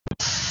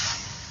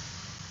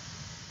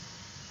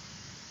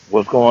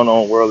What's going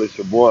on, world? It's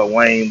your boy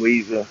Wayne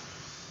Weezer.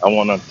 I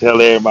want to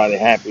tell everybody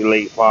happy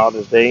late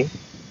Father's Day.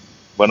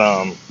 But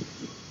I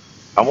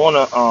want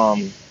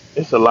to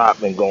it's a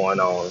lot been going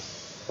on.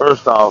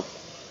 First off,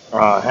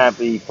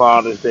 happy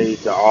Father's Day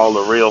to all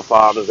the real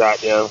fathers out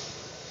there.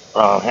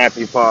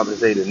 Happy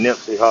Father's Day to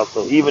Nipsey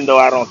Hussle. Even though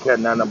I don't care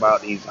nothing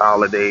about these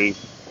holidays,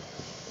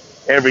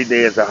 every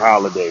day is a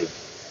holiday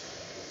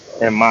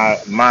in my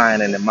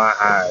mind and in my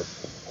eyes.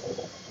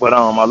 But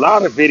a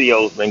lot of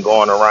videos been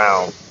going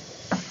around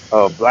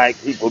of black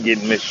people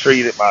getting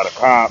mistreated by the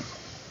cops,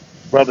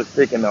 brothers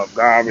picking up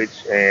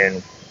garbage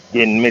and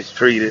getting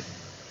mistreated.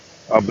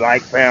 A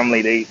black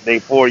family, they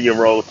 4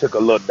 year old took a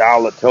little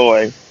dollar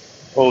toy,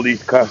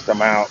 police cussed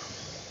them out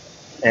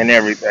and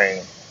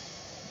everything.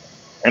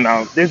 And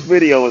this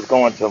video is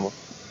going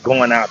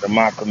out to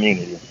my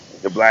community,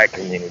 the black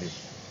community.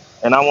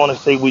 And I want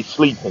to say we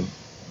sleeping.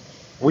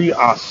 We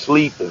are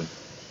sleeping.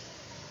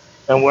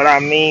 And what I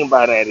mean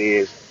by that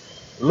is,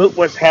 look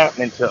what's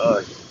happening to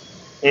us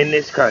in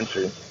this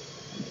country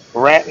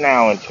right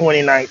now in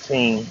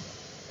 2019,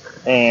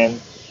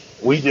 and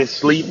we just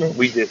sleeping,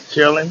 we just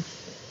chilling.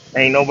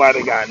 Ain't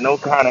nobody got no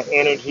kind of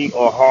energy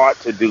or heart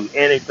to do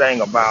anything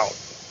about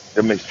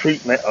the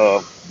mistreatment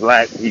of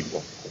black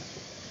people.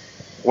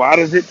 Why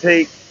does it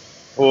take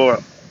for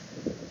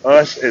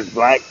us as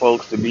black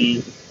folks to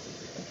be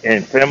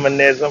in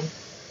feminism,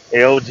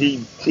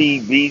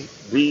 LGBT,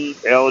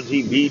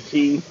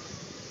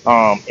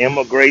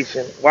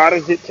 immigration? Why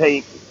does it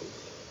take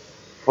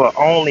for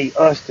only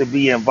us to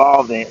be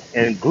involved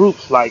in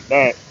groups like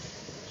that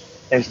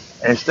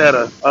instead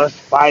of us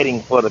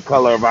fighting for the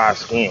color of our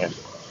skin?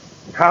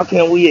 How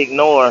can we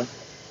ignore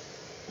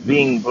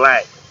being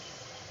black?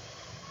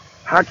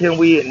 How can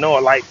we ignore,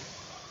 like,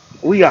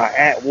 we are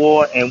at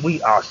war and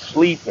we are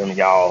sleeping,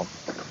 y'all?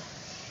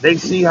 They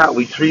see how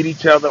we treat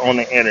each other on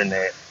the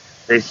internet.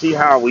 They see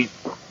how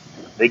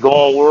they go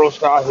on World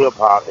Star Hip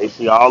Hop. They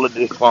see all the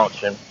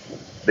dysfunction.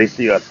 They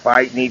see us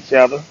fighting each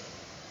other.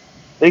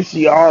 They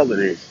see all of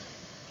this.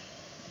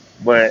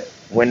 But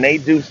when they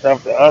do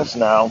stuff to us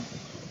now,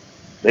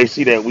 they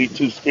see that we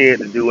too scared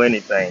to do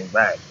anything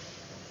back.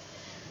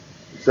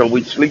 So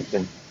we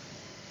sleeping.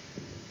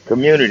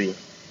 Community.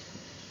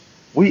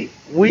 We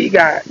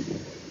got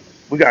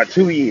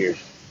 2 years.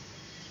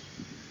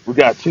 We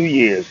got 2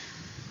 years.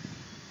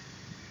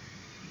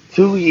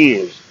 2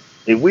 years.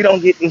 If we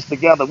don't get this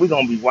together, we're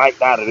gonna be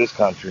wiped out of this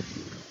country.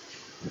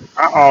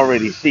 I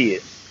already see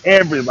it.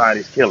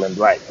 Everybody's killing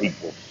black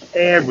people.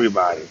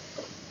 Everybody.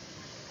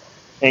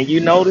 And you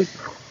notice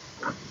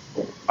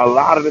a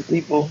lot of the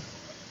people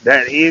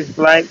that is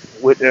black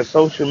with their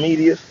social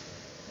medias,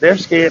 they're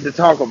scared to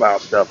talk about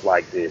stuff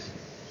like this.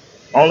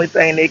 Only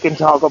thing they can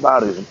talk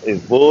about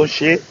is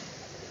bullshit,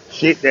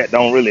 shit that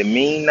don't really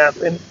mean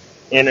nothing,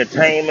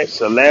 entertainment,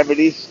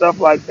 celebrities, stuff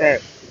like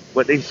that.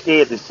 But they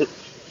scared to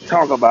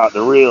talk about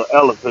the real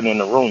elephant in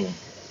the room,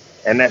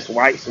 and that's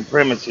white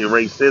supremacy,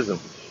 racism.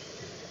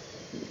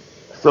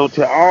 So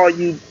to all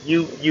you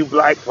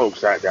black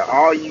folks out there,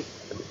 all you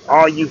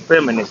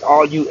feminists,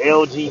 all you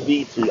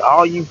LGBT,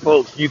 all you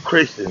folks, you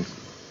Christians,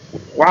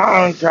 why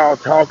aren't y'all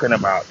talking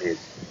about this?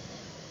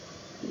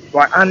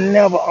 Like, I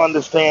never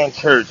understand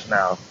church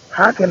now.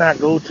 How can I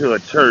go to a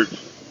church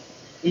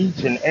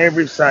each and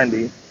every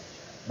Sunday,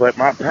 but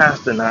my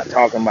pastor not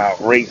talking about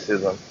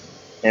racism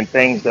and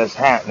things that's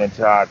happening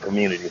to our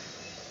community?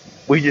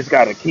 We just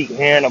got to keep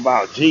hearing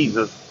about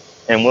Jesus,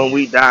 and when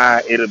we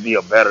die, it'll be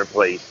a better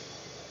place.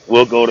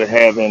 We'll go to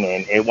heaven,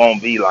 and it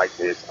won't be like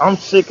this. I'm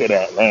sick of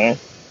that, man.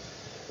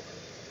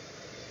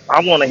 I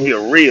want to hear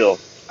real.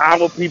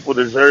 Our people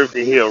deserve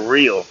to hear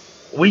real.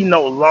 We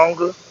no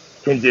longer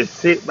can just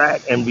sit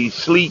back and be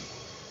sleep.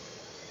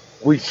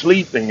 We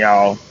sleeping,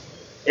 y'all.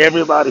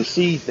 Everybody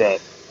sees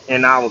that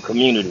in our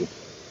community.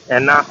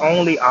 And not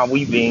only are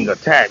we being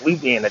attacked, we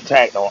being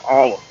attacked on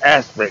all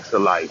aspects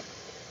of life.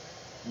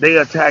 They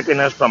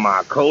attacking us from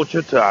our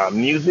culture to our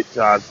music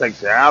to our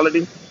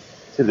sexuality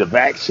to the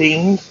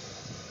vaccines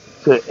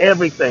to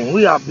everything.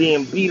 We are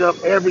being beat up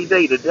every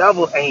day. The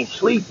devil ain't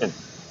sleeping.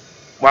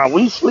 While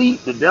we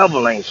sleep, the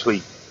devil ain't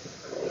sleep.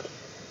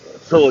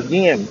 So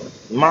again,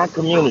 my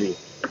community,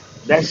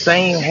 that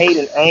same hate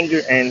and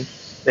anger and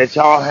that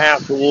y'all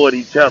have toward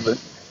each other,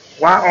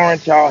 why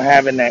aren't y'all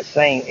having that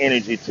same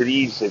energy to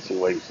these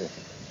situations?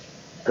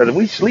 Because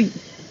we sleep.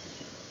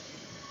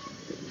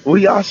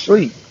 We are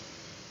sleep.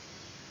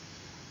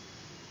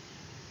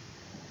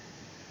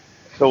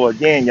 So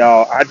again,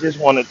 y'all, I just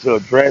wanted to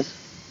address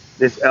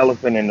this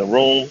elephant in the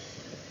room.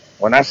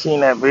 When I seen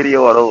that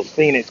video of those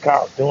Phoenix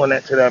cops doing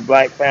that to that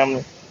black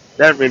family,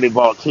 that really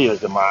brought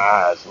tears to my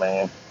eyes,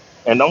 man.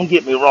 And don't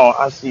get me wrong,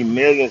 I see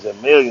millions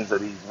and millions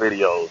of these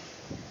videos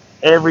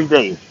every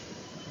day.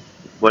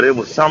 But it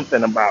was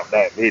something about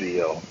that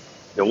video.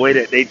 The way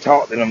that they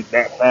talked to them,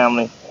 that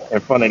family, in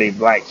front of their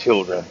black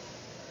children.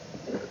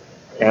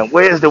 And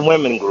where's the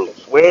women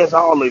groups? Where's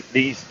all of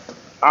these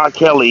R.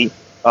 Kelly,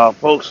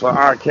 folks for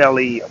R.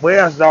 Kelly?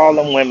 Where's all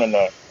them women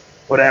at?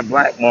 For that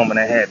black woman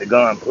that had the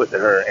gun put to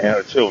her and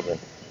her children.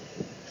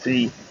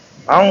 See,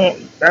 I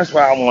don't. That's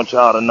why I want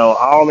y'all to know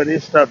all of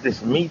this stuff,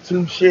 this Me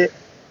Too shit.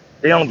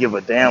 They don't give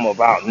a damn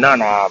about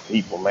none of our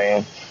people,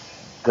 man.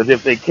 Because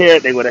if they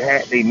cared, they would have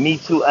had their Me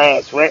Too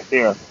ass right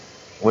there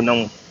when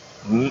them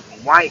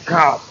white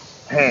cops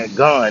had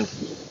guns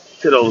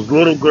to those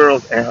little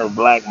girls and her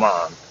black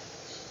mom.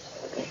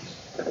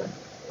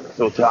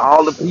 So to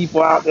all the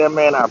people out there,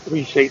 man, I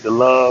appreciate the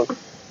love.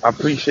 I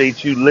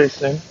appreciate you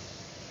listening.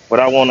 But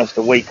I want us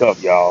to wake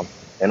up, y'all.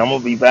 And I'm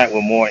gonna be back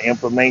with more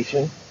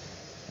information.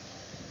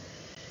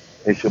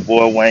 It's your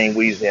boy Wayne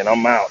Weezy, and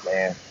I'm out,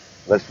 man.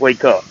 Let's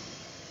wake up.